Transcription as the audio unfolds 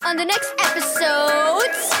on the next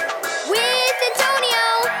epiSOWdes with Antonio.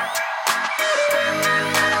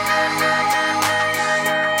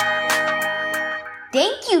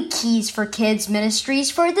 Thank you, Keys for Kids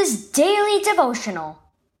Ministries, for this daily devotional.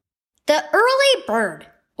 The early bird,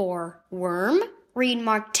 or worm, read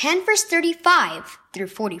Mark 10, verse 35 through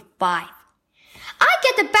 45. I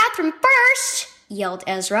get the bathroom first, yelled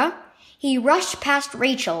Ezra. He rushed past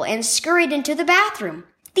Rachel and scurried into the bathroom.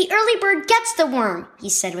 The early bird gets the worm, he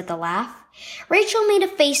said with a laugh. Rachel made a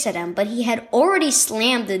face at him, but he had already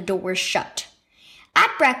slammed the door shut.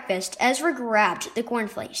 At breakfast, Ezra grabbed the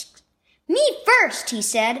cornflakes. Me first, he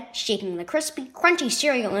said, shaking the crispy, crunchy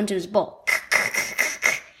cereal into his bowl.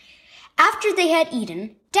 After they had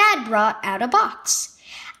eaten, Dad brought out a box.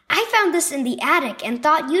 I found this in the attic and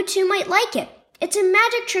thought you two might like it. It's a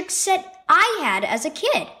magic trick set I had as a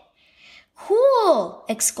kid. Cool,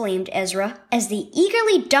 exclaimed Ezra as they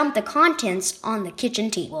eagerly dumped the contents on the kitchen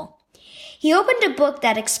table. He opened a book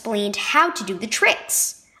that explained how to do the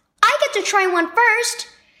tricks. I get to try one first.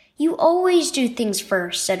 You always do things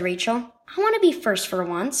first, said Rachel. I want to be first for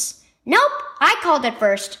once. Nope, I called it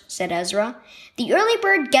first, said Ezra. The early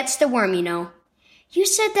bird gets the worm, you know. You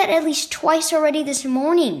said that at least twice already this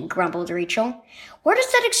morning, grumbled Rachel. Where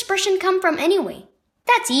does that expression come from anyway?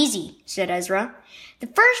 That's easy, said Ezra. The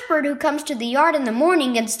first bird who comes to the yard in the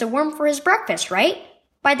morning gets the worm for his breakfast, right?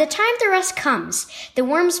 By the time the rest comes, the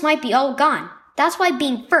worms might be all gone. That's why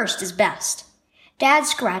being first is best. Dad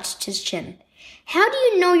scratched his chin. How do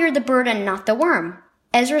you know you're the bird and not the worm?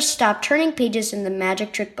 Ezra stopped turning pages in the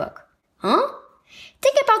magic trick book. Huh?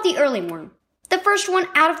 Think about the early worm. The first one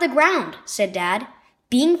out of the ground, said Dad.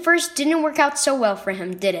 Being first didn't work out so well for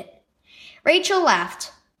him, did it? Rachel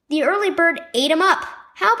laughed. The early bird ate him up.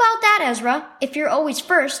 How about that, Ezra? If you're always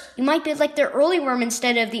first, you might be like the early worm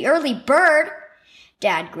instead of the early bird.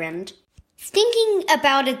 Dad grinned. Thinking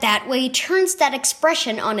about it that way turns that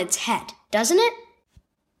expression on its head, doesn't it?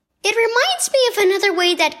 It reminds me of another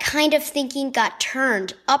way that kind of thinking got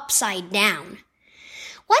turned upside down.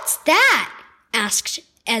 What's that? Asked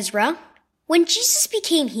Ezra. When Jesus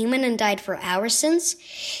became human and died for our sins,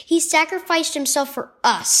 he sacrificed himself for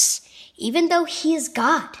us, even though he is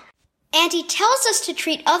God. And he tells us to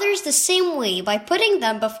treat others the same way by putting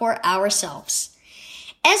them before ourselves.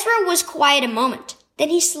 Ezra was quiet a moment. Then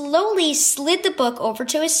he slowly slid the book over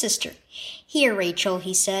to his sister. Here, Rachel,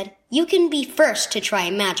 he said, you can be first to try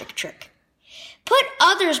a magic trick. Put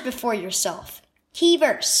others before yourself. Key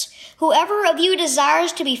verse, whoever of you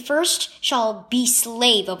desires to be first shall be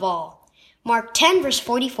slave of all. Mark 10, verse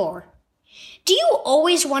 44. Do you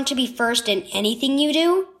always want to be first in anything you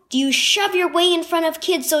do? Do you shove your way in front of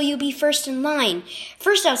kids so you be first in line,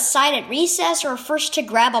 first outside at recess, or first to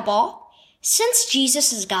grab a ball? Since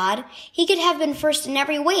Jesus is God, he could have been first in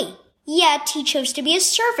every way. Yet he chose to be a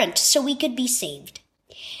servant so we could be saved.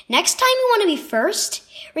 Next time you want to be first,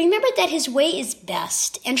 remember that his way is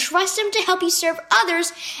best and trust him to help you serve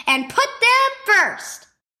others and put them first.